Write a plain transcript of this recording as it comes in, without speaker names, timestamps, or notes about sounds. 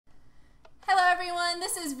everyone,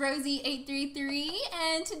 this is Rosie833,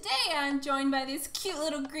 and today I'm joined by this cute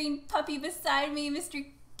little green puppy beside me, Mr.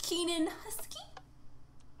 KinenHusky.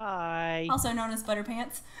 Hi. Also known as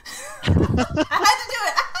Butterpants. I had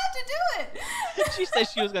to do it! She said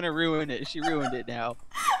she was going to ruin it. She ruined it now.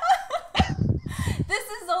 This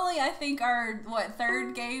is only, I think, our,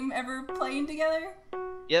 third game ever playing together?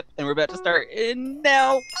 Yep, and we're about to start in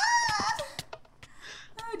now.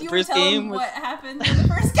 Do you want to tell them what happened in the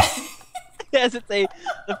first game? Yes, the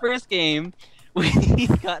first game, we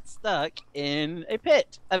got stuck in a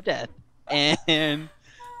pit of death. And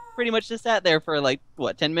pretty much just sat there for like,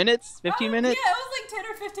 what, 10 minutes? 15 minutes? Yeah, it was like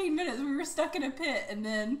 10 or 15 minutes. We were stuck in a pit, and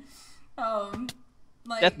then,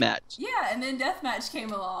 Deathmatch. Yeah, and then Deathmatch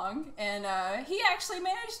came along, and he actually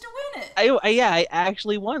managed to win it. I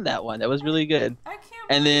actually won that one. That was really good. I can't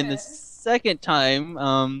believe And then the second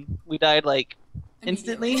time, we died like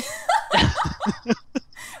instantly.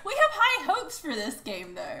 We have high hopes for this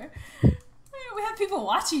game, though. We have people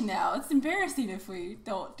watching now. It's embarrassing if we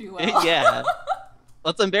don't do well. Yeah.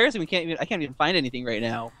 Well, it's embarrassing. I can't even find anything right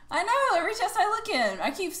now. I know. Every chest I look in,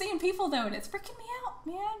 I keep seeing people though, and it's freaking me out,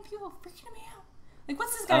 man. People are freaking me out. Like,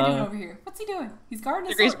 what's this guy doing over here? What's he doing? He's guarding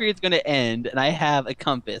his sword. The grace period's gonna end, and I have a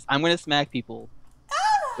compass. I'm gonna smack people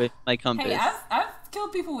with my compass. Hey, I've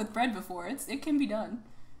killed people with bread before. It can be done.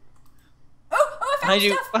 Oh, I found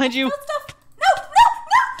stuff. Behind you. I found stuff. No.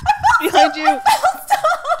 Behind you. I found stuff.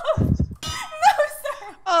 No,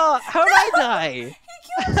 sir. Oh, how did I die? He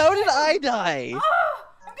killed How you. did I die? Oh,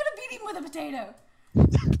 I'm gonna beat him with a potato.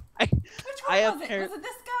 Which one was it? Was it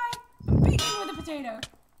this guy? I'm beating him with a potato.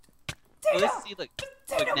 Well, let's see, look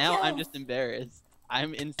now kills. I'm just embarrassed.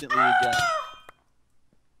 I'm instantly dead.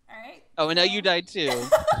 Alright. Oh, and now you died too.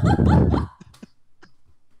 Potato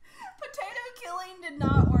killing did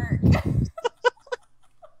not work.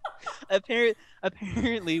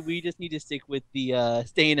 Apparently, we just need to stick with the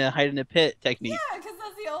stay in a hide in a pit technique. Yeah, because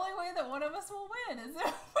that's the only way that one of us will win, is if we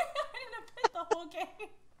hide in a pit the whole game.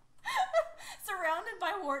 Surrounded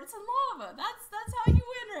by warts and lava. That's how you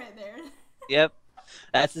win right there. Yep.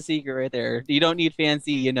 That's the secret right there. You don't need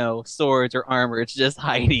fancy, swords or armor. It's just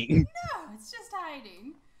hiding. No, it's just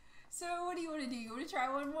hiding. So what do you want to do? You want to try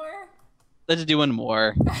one more? Let's do one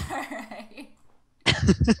more. Alright.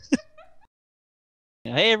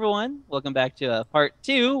 Hey everyone, welcome back to part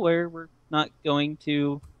 2, where we're not going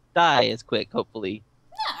to die as quick, hopefully.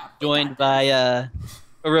 No. Joined by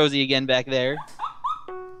Rosie again back there.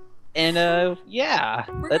 And yeah,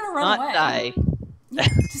 let's not die. Yeah,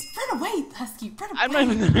 just run away, Husky. Run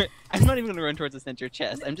away. I'm not even gonna run towards the center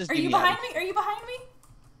chest. I'm just. Are you behind me? Are you behind me?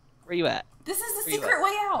 Where you at? This is the secret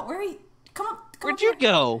way out. Where are you? Come up. Where'd you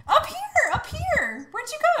go? Up here. Up here. Where'd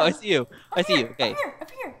you go? Oh, I see you. I see you. Okay. Up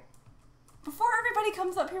here. Before everybody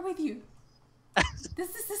comes up here with you.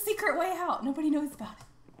 This is the secret way out. Nobody knows about it.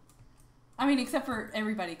 I mean, except for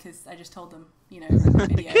everybody, because I just told them, in the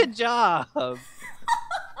video. Good job.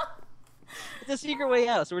 It's a secret way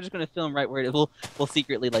out, so we're just gonna film right where we'll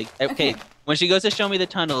secretly okay. When she goes to show me the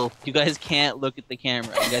tunnel, you guys can't look at the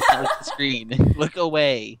camera. You guys can't look at the screen. Look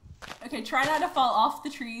away. Okay, try not to fall off the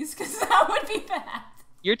trees, because that would be bad.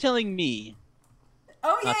 You're telling me.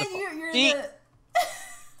 Oh yeah,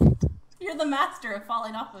 you're the master of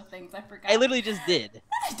falling off of things. I forgot. I literally just did.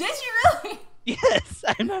 Did you really? Yes,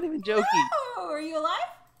 I'm not even joking. No, are you alive?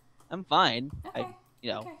 I'm fine. Okay.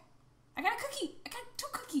 Okay. I got a cookie. I got 2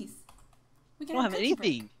 cookies. We I don't have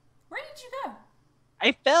anything. Break. Where did you go?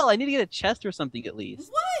 I fell. I need to get a chest or something at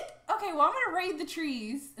least. What? Okay, well I'm gonna raid the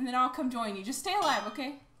trees and then I'll come join you. Just stay alive,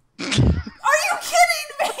 okay? Are you kidding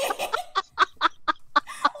me?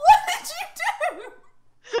 What did you do?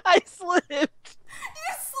 I slipped.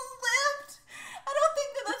 You slipped? I don't think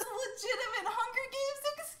that's a legitimate Hunger Games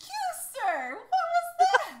excuse, sir. What was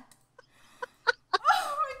that? Oh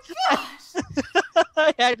my gosh.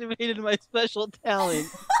 I activated my special talent.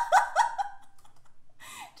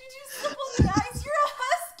 Did you slip on the ice? You're a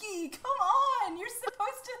husky. Come on. You're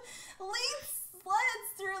supposed to lead sleds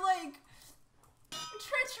through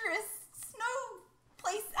treacherous snow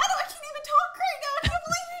place. I can't even talk right now. I can't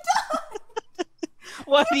believe you died.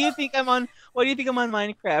 Why do you think I'm on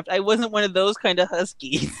Minecraft? I wasn't one of those kind of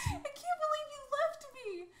huskies. I can't believe you left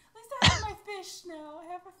me. At least I have my fish now. I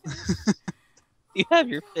have a fish. You have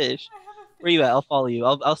your fish. I have a fish. Where are you at? I'll follow you.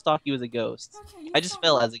 I'll stalk you as a ghost. Okay, I just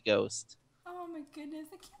fell as a ghost. Oh my goodness.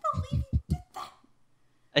 I can't believe you did that.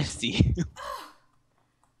 I see.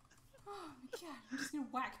 Oh my god. I'm just gonna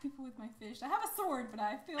whack people with my fish. I have a sword, but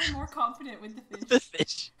I feel more confident with the fish. The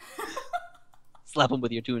fish. Slap them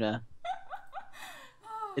with your tuna.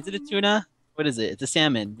 Oh, Is it a tuna? What is it? It's a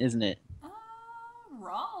salmon, isn't it?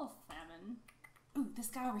 Raw salmon. Ooh, this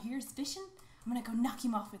guy over here is fishing. I'm gonna go knock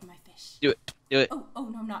him off with my fish. Do it. Do it. Oh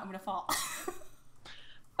no, I'm not. I'm gonna fall.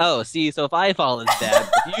 Oh, see, so if I fall, it's bad.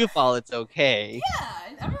 But if you fall, it's okay. Yeah,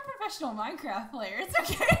 I'm a professional Minecraft player. It's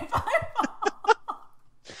okay if I fall.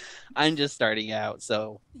 I'm just starting out,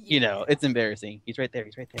 so, Yeah. it's embarrassing. He's right there.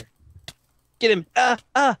 He's right there. Get him. Ah!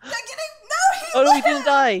 Not kidding. No, he Oh, no, he lived. didn't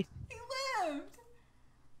die. He lived.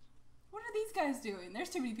 What are these guys doing? There's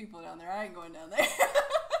too many people down there. I ain't going down there.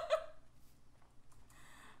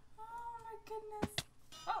 Oh, my goodness.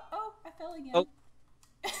 Oh, I fell again. Oh.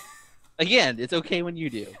 Again, it's okay when you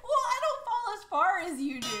do. Well, I don't fall as far as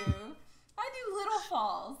you do. I do little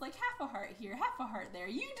falls, like half a heart here, half a heart there.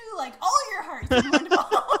 You do like all your hearts in one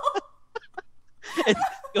fall. It's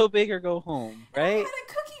go big or go home, I right? had a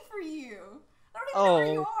cookie for you. I don't even know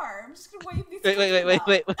where you are. I'm just gonna wave these.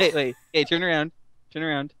 Wait. Hey, turn around. Turn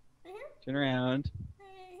around. Right here? Turn around.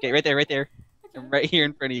 Hey. Okay, right there. Okay. I'm right here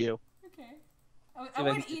in front of you. Okay. I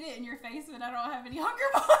would eat it in your face, but I don't have any hunger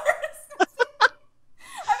bars.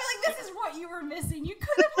 I feel like this is what you were missing. You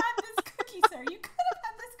could have had this cookie, sir. You could have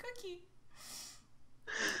had this cookie.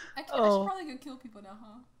 I should probably go kill people now,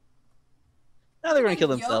 huh? Now they're gonna kill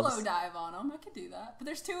themselves. YOLO dive on them. I could do that. But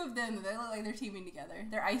there's two of them. They look like they're teaming together.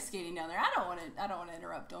 They're ice skating down there. I don't want to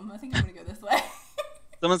interrupt them. I think I'm gonna go this way.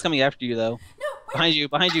 Someone's coming after you, though. No, wait. Behind you.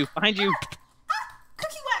 Cookie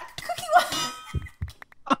whack.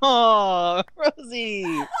 Oh, Rosie.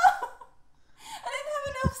 I didn't have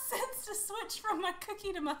enough sense to switch from my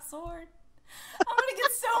cookie to my sword. I'm gonna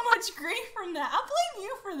get so much grief from that. I blame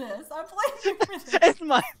you for this. It's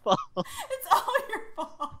my fault. It's all your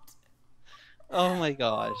fault. Oh my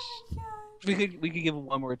gosh. Oh my gosh. We could give it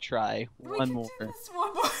one more try. One more. Do this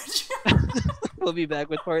one more try. We'll be back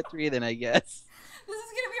with part 3 then, I guess. This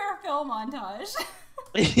is gonna be our film montage.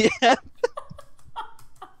 Yeah.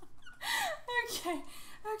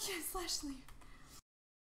 Okay, /leave.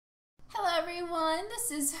 Hello everyone,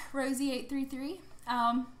 this is Rosie833.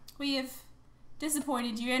 We have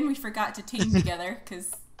disappointed you and we forgot to team together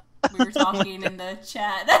because we were talking in the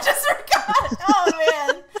chat. I just forgot. Oh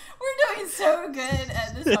man, we're doing so good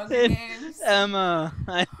at this Hunger Games. I'm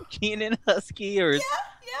KinenHusky, or Yeah.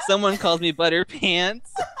 someone calls me Butterpants.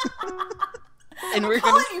 And I'm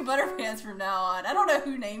calling you Butterpants from now on. I don't know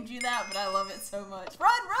who named you that, but I love it so much.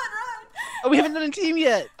 Run! Oh, we haven't done a team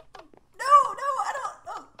yet. No, I don't.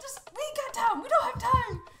 Oh, we ain't got time. We don't have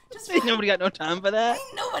time. Ain't nobody got no time for that.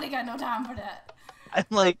 Ain't nobody got no time for that. I'm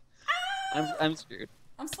like, I'm screwed.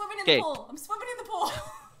 I'm swimming in the pool.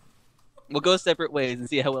 We'll go separate ways and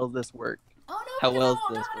see how well this works. Oh no, How well I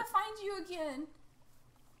don't know does how this to find you again.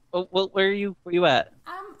 Oh, well, where are you at?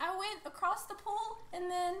 I went across the pool and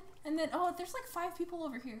then oh, there's like 5 people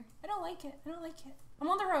over here. I don't like it. I'm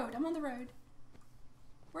on the road.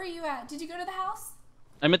 Where are you at? Did you go to the house?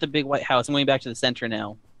 I'm at the big white house. I'm going back to the center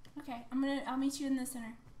now. Okay, I'll meet you in the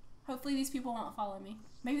center. Hopefully these people won't follow me.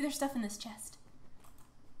 Maybe there's stuff in this chest.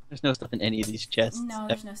 There's no stuff in any of these chests. No,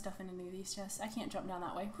 there's no stuff in any of these chests. I can't jump down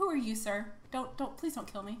that way. Who are you, sir? Please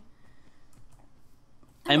don't kill me.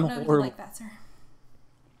 I don't know you like that, sir.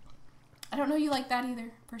 I don't know you like that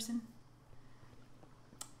either, person.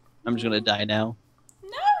 I'm just gonna die now. No,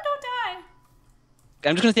 don't die.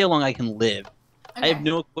 I'm just gonna see how long I can live. Okay. I have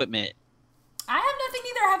no equipment. I have nothing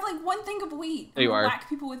either. I have like 1 thing of wheat. There you are. Whack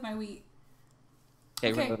people with my wheat.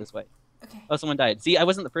 Okay, we're gonna go this way. Okay. Oh, someone died. See, I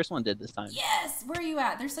wasn't the first one dead this time. Yes. Where are you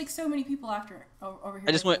at? There's like so many people over here.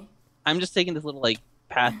 I just went. I'm just taking this little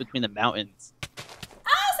path between the mountains. Ah!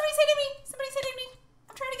 Somebody's hitting me.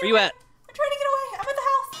 I'm trying to get Where away. you at? I'm trying to get away. I'm at the house.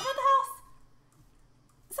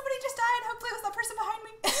 Somebody just died. Hopefully it was that person behind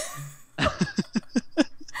me.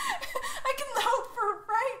 I can hope for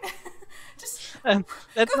right. Just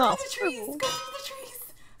That's go not through the trees. true. Go through the trees.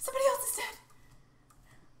 Somebody else is dead.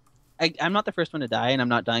 I'm not the first one to die, and I'm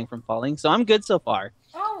not dying from falling, so I'm good so far.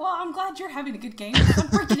 Oh well, I'm glad you're having a good game. I'm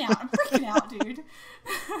freaking out, dude.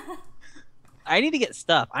 I need to get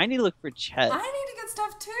stuff. I need to look for chests. I need to get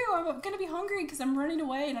stuff too. I'm gonna be hungry because I'm running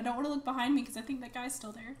away, and I don't want to look behind me because I think that guy's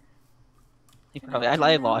still there.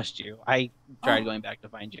 I lost you. I tried going back to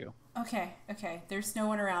find you. Okay. There's no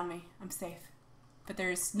one around me. I'm safe. But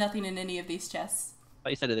there's nothing in any of these chests. I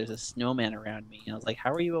thought you said that there's a snowman around me, and I was like,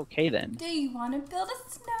 how are you okay then? Do you want to build a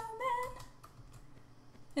snowman?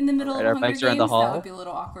 In the middle Right, of our Hunger bikes Games? are in the hall. That would be a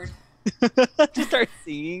little awkward. Just start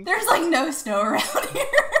singing. There's like no snow around here.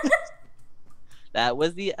 That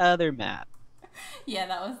was the other map. Yeah,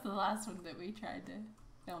 that was the last one that we tried to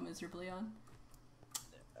fail miserably on.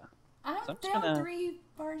 I'm down 3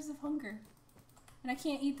 bars of hunger. And I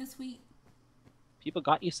can't eat this wheat. People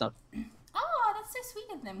got you something. Oh, that's so sweet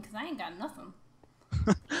of them because I ain't got nothing.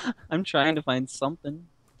 I'm trying to find something.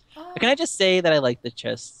 Can I just say that I like the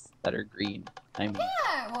chests that are green. I mean,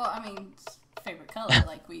 Yeah, well, I mean, favorite color,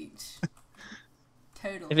 like we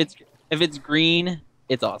totally. If it's green,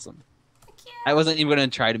 it's awesome. Heck I wasn't even gonna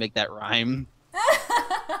try to make that rhyme.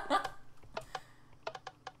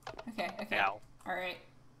 yeah. Okay. Ow. All right.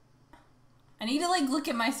 I need to like look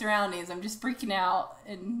at my surroundings. I'm just freaking out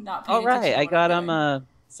and not paying All attention. right, to I what got I'm doing.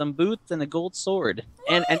 some boots and a gold sword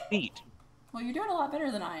and feet. Well, you're doing a lot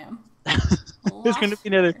better than I am. There's gonna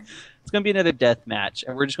be another death match,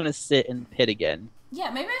 and we're just gonna sit in the pit again.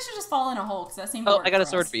 Yeah, maybe I should just fall in a hole because that seemed to Oh, work I got a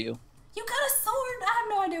for sword us. for you. You got a sword? I have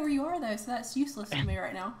no idea where you are though, so that's useless to me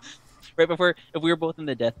right now. Right before, if we were both in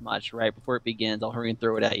the death match, right before it begins, I'll hurry and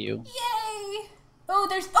throw it at you. Yay! Oh,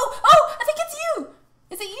 oh! I think it's you.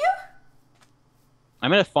 Is it you?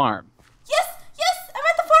 I'm at a farm. Yes! I'm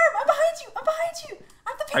at the farm. I'm behind you.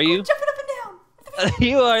 I'm the Are penguin you? jumping up and down. I'm the penguin.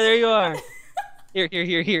 You are. There you are.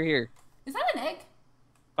 Here. Is that an egg?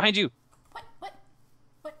 Behind you. What?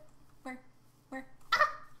 Where? Ah!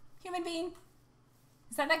 Human being.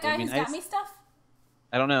 Is that guy who's got me stuff?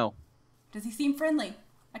 I don't know. Does he seem friendly?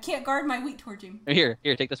 I can't guard my wheat towards him. Here,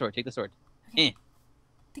 take the sword. Okay.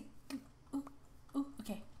 Ooh,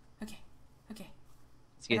 okay.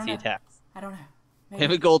 See if he attacks. I don't know. I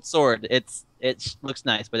have a gold sword. It looks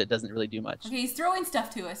nice, but it doesn't really do much. Okay, he's throwing stuff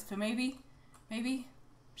to us, but maybe,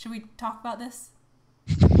 should we talk about this?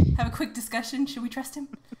 Have a quick discussion? Should we trust him?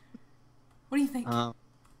 What do you think? What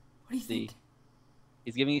do you think?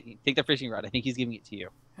 He's take the fishing rod. I think he's giving it to you.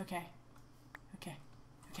 Okay.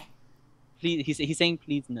 Please, he's saying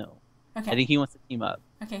please no. Okay. I think he wants to team up.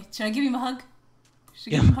 Okay, should I give him a hug?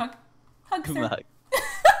 Should I give him a hug? Hug, Give sir. him a hug.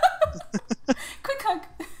 Quick hug.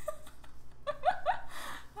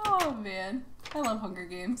 Oh man, I love Hunger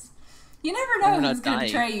Games. You never know who's gonna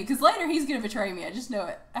betray you, because later he's gonna betray me. I just know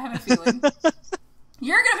it. I have a feeling.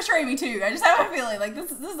 You're gonna betray me too. I just have a feeling like this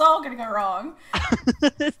is all gonna go wrong.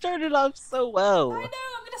 It started off so well. I know.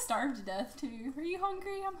 I'm gonna starve to death too. Are you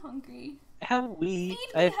hungry? I'm hungry. Have we?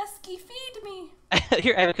 Feed me, Husky. Feed me.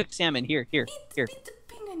 Here, I have a cooked salmon. Here. Feed the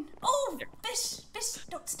penguin. Oh, fish.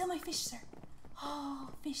 Don't steal my fish, sir. Oh,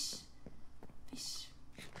 fish.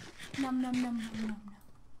 Nom.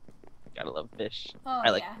 Gotta love fish. Oh, I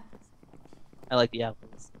like the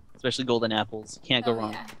apples, especially golden apples. Can't go wrong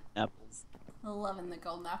with apples. Loving the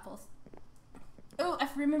golden apples. Oh, I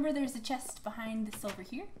remember there's a chest behind this over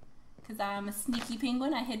here. Because I'm a sneaky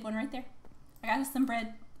penguin. I hid one right there. I got us some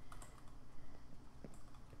bread.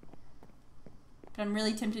 But I'm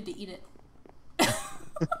really tempted to eat it. Because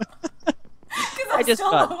I'm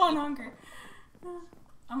still low on hunger.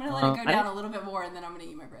 I'm going to let it go down a little bit more and then I'm going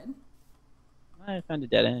to eat my bread. I found a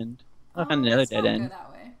dead end. I found another dead end.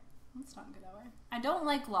 Let's not go that way. I don't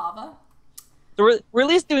like lava. So we're at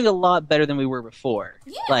least doing a lot better than we were before.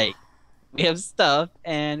 Yeah. Like, we have stuff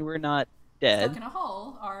and we're not dead. Stuck in a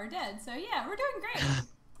hole are dead. So yeah, we're doing great.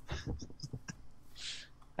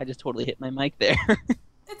 I just totally hit my mic there.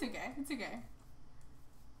 It's okay.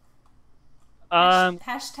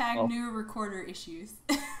 Hashtag new recorder issues.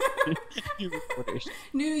 New recorder issues.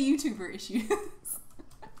 New YouTuber issues.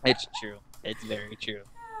 It's true. It's very true.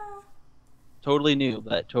 Totally new,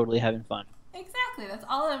 but totally having fun. Exactly. That's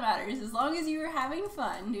all that matters. As long as you are having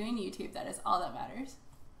fun doing YouTube, that is all that matters.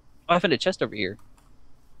 Oh, I found a chest over here.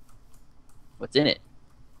 What's in it?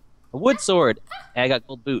 A wood sword. Hey, I got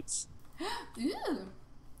gold boots. Ooh.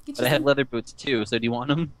 But I have leather boots too, so do you want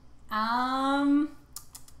them?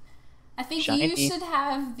 I think Shiny. you should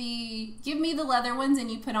have give me the leather ones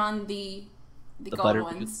and you put on the gold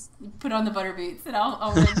ones. Boots. You put on the butter boots and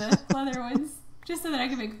I'll wear the leather ones. Just so that I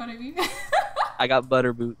can make fun of you. I got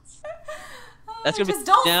butter boots. That's gonna just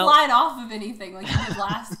don't slide off of anything like you did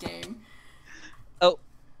last game. Oh,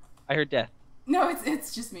 I heard death. No,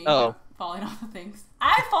 it's just me falling off of things.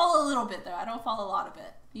 I fall a little bit though. I don't fall a lot of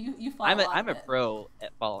it. You fall. I'm a pro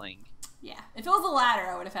at falling. Yeah, if it was a ladder,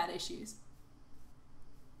 I would have had issues.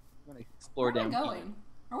 I'm gonna explore down. Where are we going?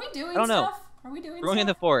 Are we doing I don't know. stuff? Are we doing? We're going in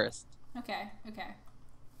the stuff? forest. Okay.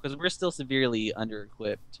 Because we're still severely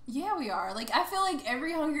under-equipped. Yeah, we are. Like, I feel like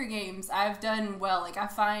every Hunger Games I've done well. Like, I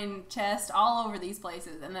find chests all over these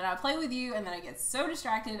places, and then I play with you, and then I get so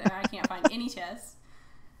distracted, and I can't find any chests.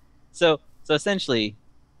 So essentially...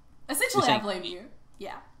 I blame you.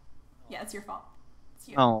 Yeah. Yeah, it's your fault. It's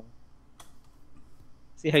you. Oh.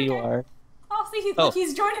 See how you are. Oh, see, look,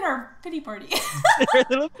 he's joining our pity party. Our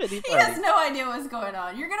little pity party. He has no idea what's going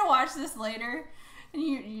on. You're gonna watch this later, and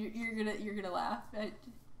you're gonna laugh.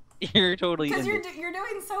 You're totally because you're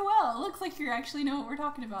doing so well. It looks like you actually know what we're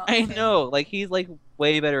talking about. I know, like he's like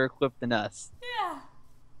way better equipped than us. Yeah,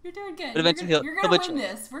 you're doing good. But eventually you're gonna win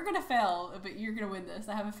this. We're gonna fail, but you're gonna win this.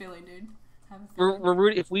 I have a feeling, dude. We're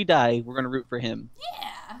rooting. If we die, we're gonna root for him.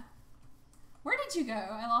 Yeah, did you go?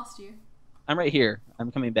 I lost you. I'm right here.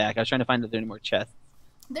 I'm coming back. I was trying to find if there are any more chests.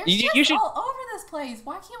 There's you should... all over this place.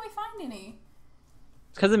 Why can't we find any?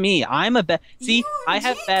 It's because of me. I'm a bad... See, I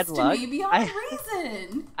have bad luck. Me beyond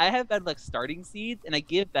reason. I have bad luck starting seeds, and I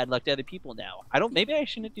give bad luck to other people now. Maybe I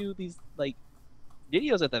shouldn't do these, like,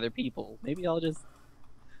 videos with other people. Maybe I'll just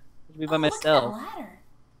be by myself. Look at that ladder.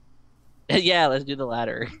 Yeah, let's do the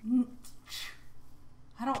ladder.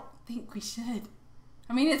 I don't think we should.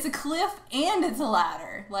 I mean, it's a cliff and it's a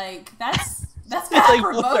ladder. Like, that's bad like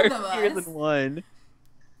for both of us. Than one.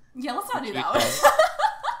 Yeah, let's not do that one.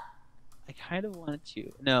 I kind of want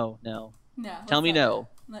to. No. No. Tell me no.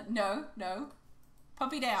 No.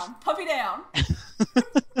 Puppy down. Puppy down.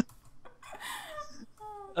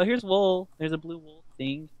 Oh, here's wool. There's a blue wool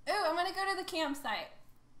thing. Ooh, I'm going to go to the campsite.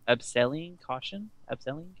 Upselling? Caution?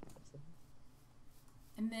 Upselling?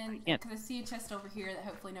 And then, because I see a chest over here that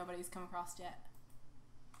hopefully nobody's come across yet.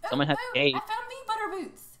 Someone has a gate. I found me butter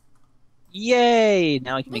boots. Yay!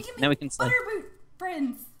 Now we can slide. Butter boot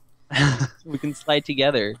friends. We can slide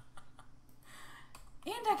together.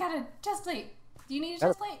 And I got a chest plate. Do you need a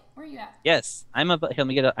chest plate? Where are you at? Yes, I'm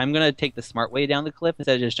gonna take the smart way down the cliff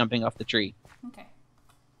instead of just jumping off the tree. Okay.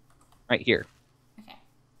 Right here. Okay.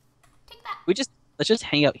 Take that. Let's just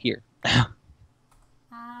hang out here. Okay.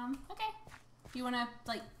 Do you want to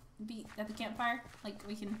like be at the campfire? Like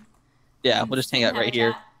we can. Yeah, we'll just hang out right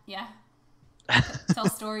here. Yeah. Tell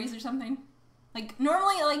stories or something. Like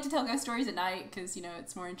normally I like to tell ghost stories at night because you know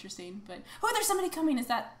it's more interesting. But there's somebody coming. Is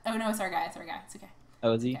that? Oh no, it's our guy. It's our guy. It's okay.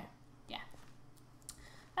 Oh, is he? Okay. Yeah.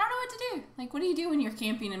 I don't know what to do. Like, what do you do when you're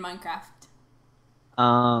camping in Minecraft?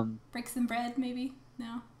 Break some bread, maybe?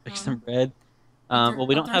 No. Break some bread. Well,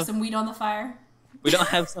 we don't have some wheat on the fire. We don't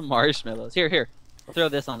have some marshmallows. Here. I'll throw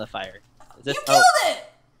this on the fire. You killed it!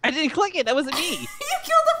 I didn't click it. That wasn't me. You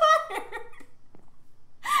killed the fire.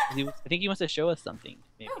 I think he wants to show us something.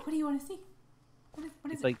 Maybe. Oh, what do you want to see? What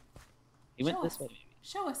is it? Like, he went this way. Maybe.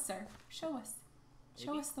 Show us, sir. Show us. Maybe.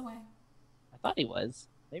 Show us the way. I thought he was.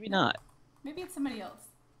 Maybe not. Maybe it's somebody else.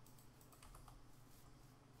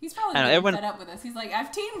 He's probably getting fed up with us. He's like,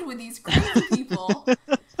 I've teamed with these crazy people.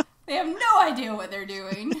 They have no idea what they're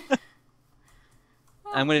doing.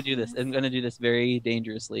 I'm going to do this. I'm going to do this very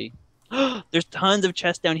dangerously. There's tons of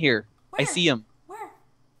chests down here. Where? I see them. Where?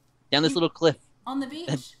 Down this little cliff. On the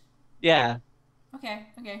beach? Yeah. Okay.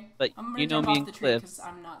 But I'm going to jump off the tree because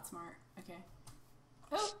I'm not smart. Okay.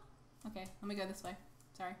 Oh. Okay, let me go this way.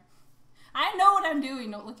 Sorry. I know what I'm doing.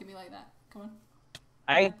 Don't look at me like that. Come on.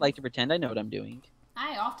 I like to pretend I know what I'm doing.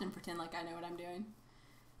 I often pretend like I know what I'm doing.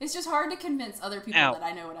 It's just hard to convince other people that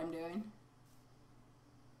I know what I'm doing.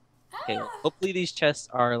 Okay, hopefully these chests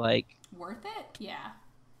are, like... worth it? Yeah.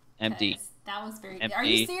 Empty. That was very... Empty. Are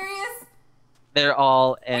you serious? They're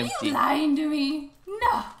all empty. Are you lying to me?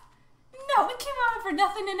 No. No, we came out for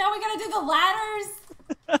nothing and now we gotta do the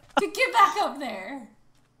ladders to get back up there.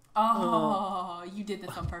 Oh, you did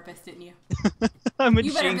this on purpose, didn't you?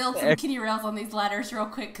 You better build some kitty rails on these ladders real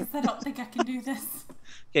quick because I don't think I can do this.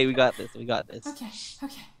 Okay, we got this. Okay.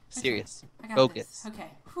 Serious. I got Focus. This. Okay.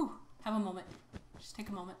 Whew. Have a moment. Just take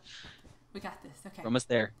a moment. We got this. Okay. We're almost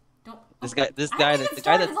there. Don't. This guy. I haven't even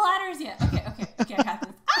started the ladders yet. Okay. I got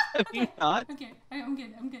this. Have you not? Okay. I'm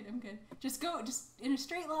good. Just go. Just in a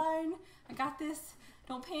straight line. I got this.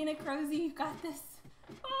 Don't panic, Rosie. You got this.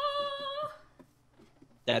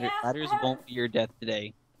 Ladders won't be your death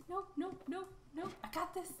today. Nope. I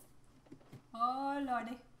got this. Oh,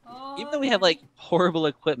 Lordy. Oh, even though we have, like, horrible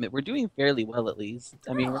equipment, we're doing fairly well, at least.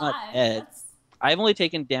 I mean, we're not dead. I've only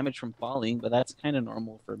taken damage from falling, but that's kind of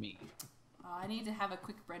normal for me. Oh, I need to have a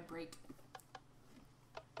quick bread break.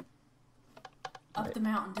 Up the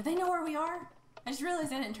mountain. Do they know where we are? I just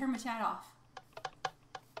realized I didn't turn my chat off.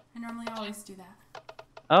 I normally always do that.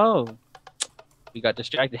 Oh. We got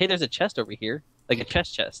distracted. Hey, there's a chest over here. Like a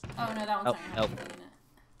chest. Oh, no, that one's not help.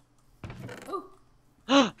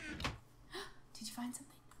 Oh. Did you find something?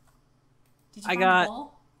 Did you find a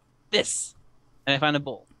bowl? This. And I found a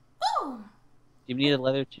bowl. Ooh. Do you need a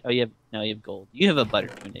leather? You have gold. You have a butter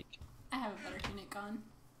tunic. I have a butter tunic on.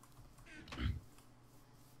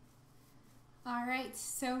 Alright,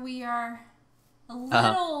 so we are a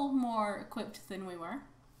little more equipped than we were.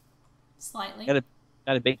 Slightly. Got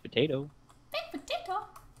a baked potato. Baked potato?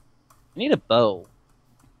 I need a bow.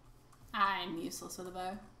 I'm useless with a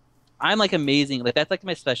bow. I'm, like, amazing. Like, that's, like,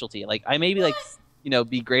 my specialty. Like, I maybe, like,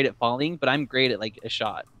 be great at falling, but I'm great at, like, a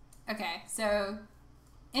shot. Okay, so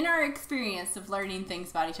in our experience of learning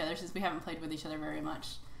things about each other, since we haven't played with each other very much,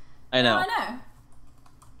 I know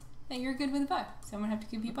that you're good with a bow, so I'm gonna have to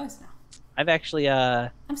give you bows now. I've actually I'm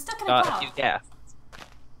stuck in a cloud. A few gaps.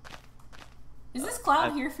 Is this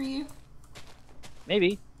cloud here for you?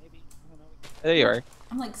 Maybe. Maybe. I don't know. There you are.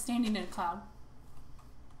 I'm like standing in a cloud,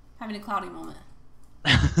 having a cloudy moment.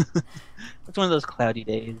 It's one of those cloudy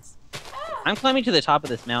days. Ah, I'm climbing to the top of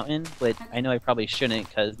this mountain, but I know I probably shouldn't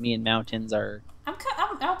because me and mountains are.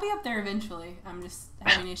 I'll be up there eventually. I'm just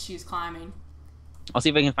having issues climbing. I'll see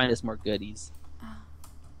if I can find us more goodies.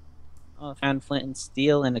 Oh, I found flint and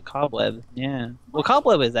steel and a cobweb. Yeah. Well,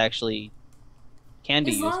 cobweb is actually can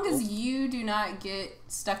be As long useful. as you do not get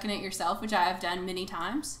stuck in it yourself, which I have done many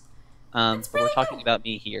times. But we're talking about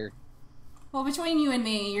me here. Well, between you and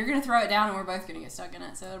me, you're gonna throw it down, and we're both gonna get stuck in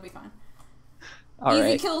it, so it'll be fine. All Easy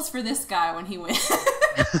right. kills for this guy when he wins.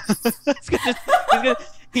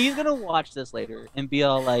 he's gonna watch this later and be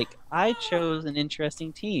all like, "I chose an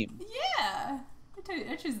interesting team." Yeah,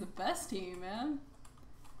 I choose the best team, man.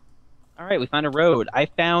 All right, we found a road. I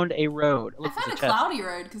found a road. Look, I found a cloudy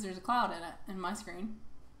road because there's a cloud in it in my screen.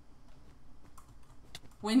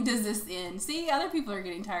 When does this end? See, other people are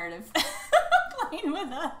getting tired of playing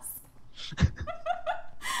with us.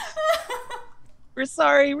 We're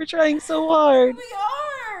sorry. We're trying so hard. We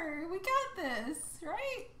are. We got this,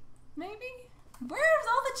 right? Maybe. Where's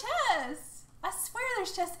all the chests? I swear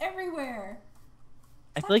there's chests everywhere.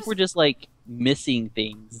 I feel like we're just like missing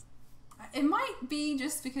things. It might be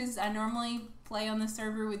just because I normally play on the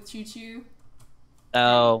server with Choo Choo.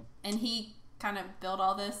 Oh. And he kind of built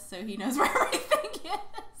all this, so he knows where everything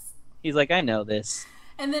is. He's like, I know this.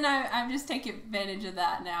 And then I'm just taking advantage of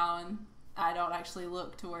that now, and I don't actually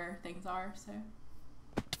look to where things are, so.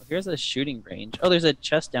 Well, here's a shooting range. Oh, there's a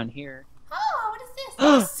chest down here. Oh, what is this?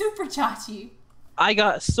 Oh, super Chachi. I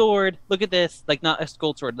got a sword. Look at this. Like, not a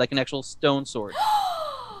gold sword, like an actual stone sword.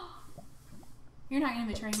 You're not going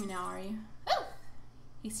to betray me now, are you? Oh,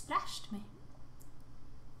 he splashed me.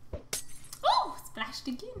 Oh, splashed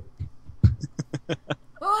again.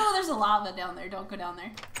 Oh, there's a lava down there. Don't go down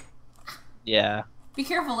there. Yeah. Be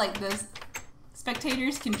careful, like the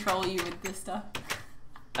spectators control you with this stuff.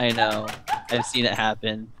 I know. I've seen it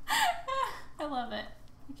happen. I love it.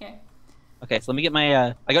 Okay. Okay, so let me get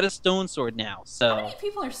my, I got a stone sword now, so. How many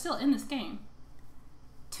people are still in this game?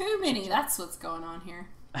 Too many. That's what's going on here.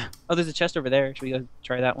 Oh, there's a chest over there. Should we go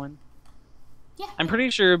try that one? Yeah. I'm pretty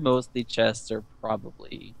sure most of the chests are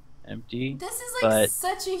probably empty. This is like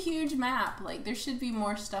such a huge map. Like, there should be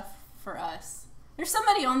more stuff for us. There's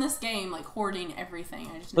somebody on this game, like, hoarding everything.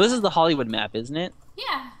 I just Well, this is the Hollywood map, isn't it?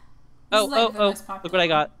 Yeah. Oh, look what I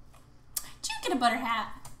got. Did you get a butter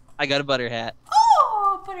hat? I got a butter hat.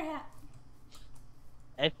 Oh, butter hat.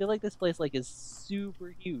 I feel like this place, like, is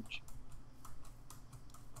super huge.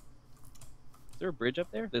 Is there a bridge up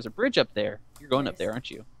there? There's a bridge up there. You're going up there, aren't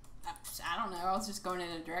you? I don't know. I was just going in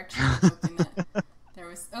a direction hoping that there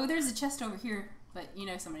was... Oh, there's a chest over here, but you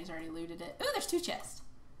know somebody's already looted it. Oh, there's two chests.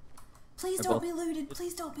 Please don't be looted.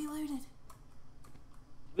 Please don't be looted.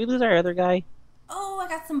 Did we lose our other guy? Oh, I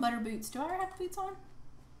got some butter boots. Do I have boots on?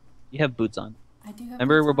 You have boots on. I do have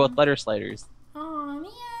Remember, boots we're both on. butter sliders. Oh,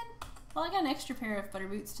 man. Well, I got an extra pair of butter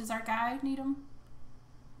boots. Does our guy need them?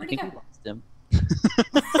 Where'd he I go? think we lost him.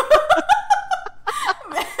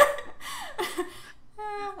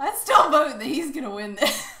 I still vote that he's gonna win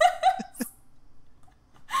this.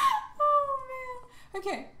 Oh man.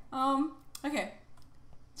 Okay. Okay.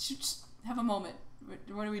 Have a moment.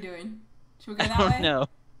 What are we doing? Should we go that way? I don't know.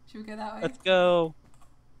 Should we go that way? Let's go.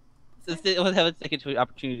 Let's have a second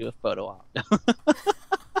opportunity to do a photo op.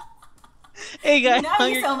 Hey guys. Now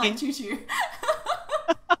you sound like Choo Choo.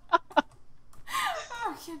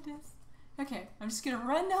 Oh goodness. Okay, I'm just gonna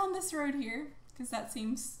run down this road here because that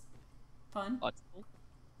seems fun. Possible.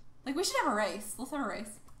 Like, we should have a race. Let's have a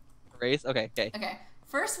race. Race? Okay, okay. Okay.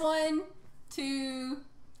 First one to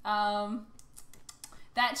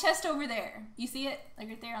that chest over there. You see it? Like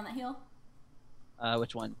right there on that hill?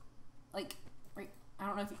 Which one? Like, right. I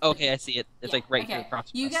don't know if you... Okay, I see it. It's like right here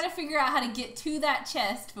across from You us. gotta figure out how to get to that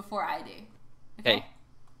chest before I do. Okay?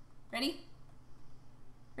 Ready?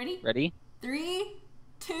 Ready? Ready? 3,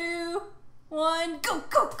 2, 1, go,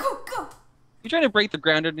 go, go, go! You're trying to break the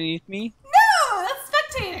ground underneath me? No! That's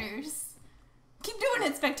spectators! Keep doing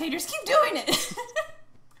it, spectators! Keep doing it!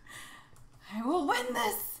 I will win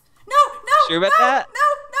this! No! No! Sure about no, that?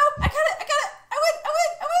 No! I got it! I got it! I win!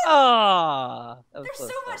 Ah, There's so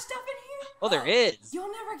much stuff in here! Oh, there is!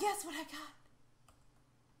 You'll never guess what I got.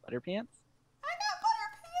 Butter pants? I got butter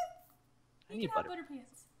pants! I need butter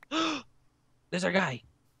pants. There's our guy.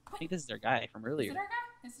 I Wait. think this is our guy from earlier. Is it our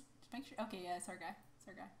guy? Make sure. Okay, yeah, it's our guy. It's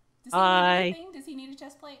our guy. Does he Hi. need anything? Does he need a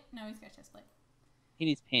chest plate? No, he's got a chest plate. He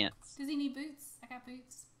needs pants. Does he need boots? I got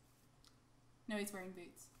boots. No, he's wearing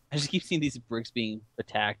boots. I just keep seeing these bricks being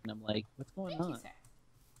attacked, and I'm like, what's going Thank on? you, sir.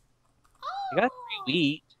 I got Oh, 3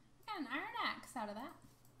 wheat. I got an iron axe out of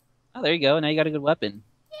Oh, there you go. Now you got a good weapon.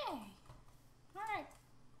 Yay! Alright.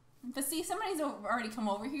 But see, somebody's already come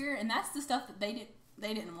over here, and that's the stuff that they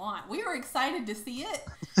didn't want. We were excited to see it,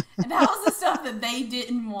 and that was the stuff that they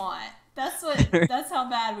didn't want. That's how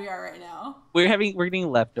bad we are right now. We're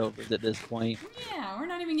getting leftovers at this point. Yeah, we're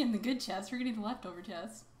not even getting the good chests. We're getting the leftover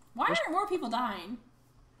chests. Why aren't more people dying?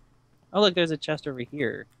 Oh, look, there's a chest over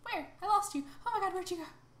here. Where? I lost you. Oh my god, where'd you go?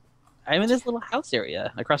 I'm in this little house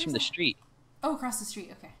area across from the street. Oh, across the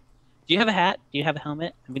street. Okay. Do you have a hat? Do you have a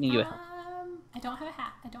helmet? I'm getting you a helmet. I don't have a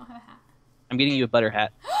hat. I don't have a hat. I'm getting you a butter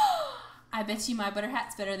hat. I bet you my butter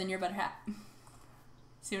hat's better than your butter hat.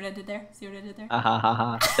 See what I did there? See what I did there? Ha ha ha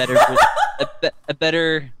ha. A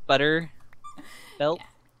better butter belt?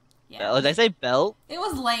 Yeah. Did I say belt? It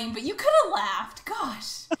was lame, but you could have laughed.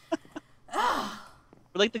 Gosh.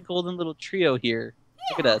 We're like the golden little trio here. Yeah.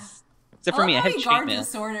 Look at us. Except for me, I have he guards chainmail. his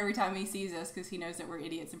sword every time he sees us because he knows that we're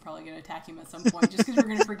idiots and probably going to attack him at some point just because we're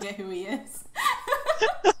going to forget who he is.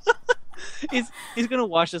 He's gonna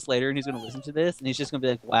watch this later and he's gonna listen to this and he's just gonna be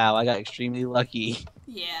like, "Wow, I got extremely lucky."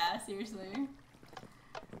 Yeah, seriously.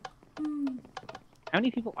 How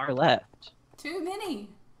many people are left? Too many.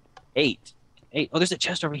 8. Oh, there's a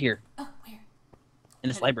chest over here Oh, where? in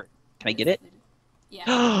this library. Can I get it?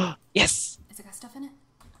 Yeah. Yes. Has it got stuff in it?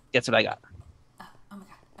 Guess what I got? Oh my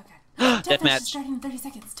god. Okay. Deathmatch. Starting in 30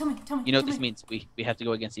 seconds. Tell me. You know what this means? We have to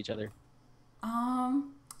go against each other.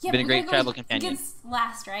 Yeah, Been a great travel companion. Against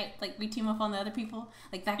last, right? Like we team up on the other people,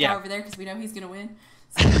 like that guy Yeah. over there, because we know he's gonna win.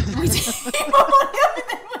 So we team up on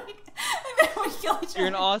him, and then we kill each other. You're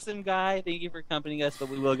an awesome guy. Thank you for accompanying us, but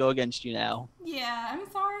we will go against you now. Yeah, I'm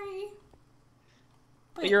sorry.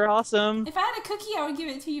 But you're awesome. If I had a cookie, I would give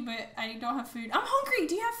it to you, but I don't have food. I'm hungry.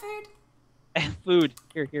 Do you have food? I have food.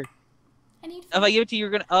 Here. I need food. If I give it to you, you're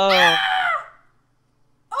gonna. Oh. Ah!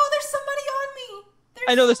 Oh, there's somebody on me.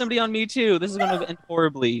 I know there's somebody on me too. This is gonna end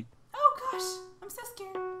horribly. Oh gosh, I'm so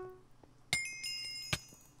scared.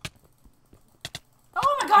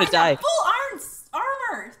 Oh my god, I'm gonna die. Full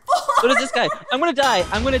armor. Full What is this guy? I'm gonna die.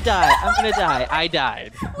 I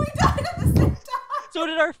died. We died at the same time. So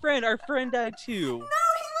did our friend. Our friend died too. No, he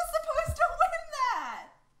was supposed to win that.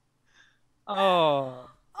 Oh.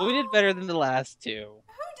 Well, we did better than the last two.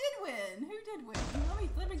 Who did win?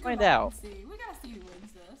 Let me go Find back out. and see. We gotta see who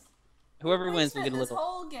wins this. Whoever We wins will spent get a this little.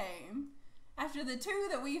 whole game after the 2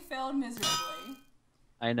 that we failed miserably.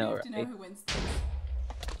 I know, We have to know right? who wins this.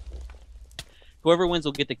 Whoever wins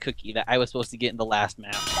will get the cookie that I was supposed to get in the last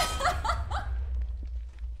map.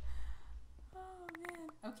 Oh man.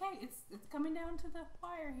 Okay, it's coming down to the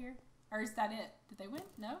wire here. Or is that it? Did they win?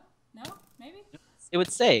 No? Maybe? It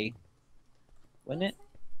would say, wouldn't it?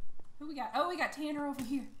 Who we got? Oh, we got Tanner over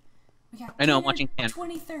here. We got I know, I'm watching Tanner.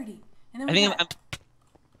 2030. And then I we think got...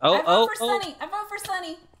 I'm. I vote for Sunny. I vote for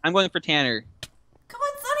Sunny. I'm going for Tanner. Come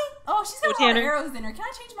on, Sunny. Oh, she's got a lot Tanner. of arrows in her. Can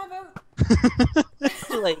I change my vote? It's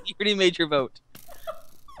too late. You already made your vote.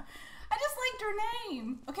 I just liked her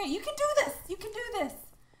name. Okay, you can do this. You can do this.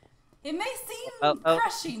 It may seem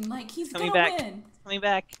crushing, like he's gonna win. Coming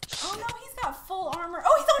back. Oh no, he's got full armor.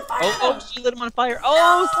 Oh, he's on fire. Oh, she lit him on fire.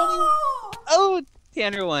 Oh, Sunny. No! Oh,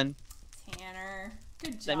 Tanner won. Tanner.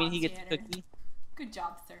 Good job, Does that mean he gets Tanner. the cookie? Good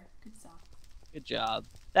job, sir. Good job. Good job.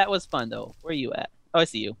 That was fun, though. Where are you at? Oh, I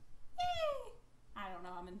see you. Yay! I don't know.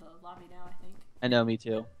 I'm in the lobby now, I think. I know, me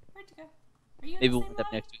too. Where'd you go? Are you in Maybe the we'll same end up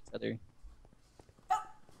lobby? next to each other. Oh!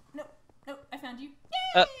 No, I found you.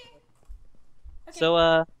 Yay! Okay.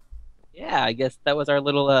 So, yeah, I guess that was our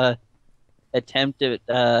little, attempt at,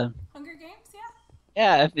 Hunger Games, yeah?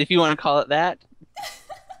 yeah, if you want to call it that.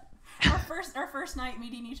 our first night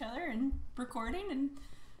meeting each other and recording, and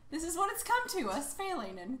this is what it's come to, us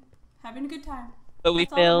failing and having a good time. But we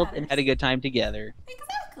That's all that failed and matters. had a good time together.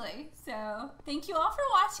 Exactly. So, thank you all for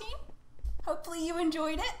watching. Hopefully you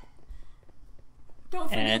enjoyed it. Don't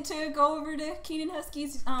forget to go over to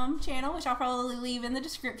KinenHusky's channel, which I'll probably leave in the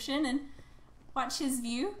description, and watch his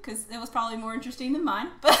view, because it was probably more interesting than mine.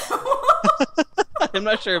 But I'm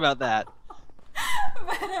not sure about that.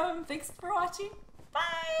 But thanks for watching. Bye!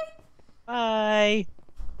 Bye!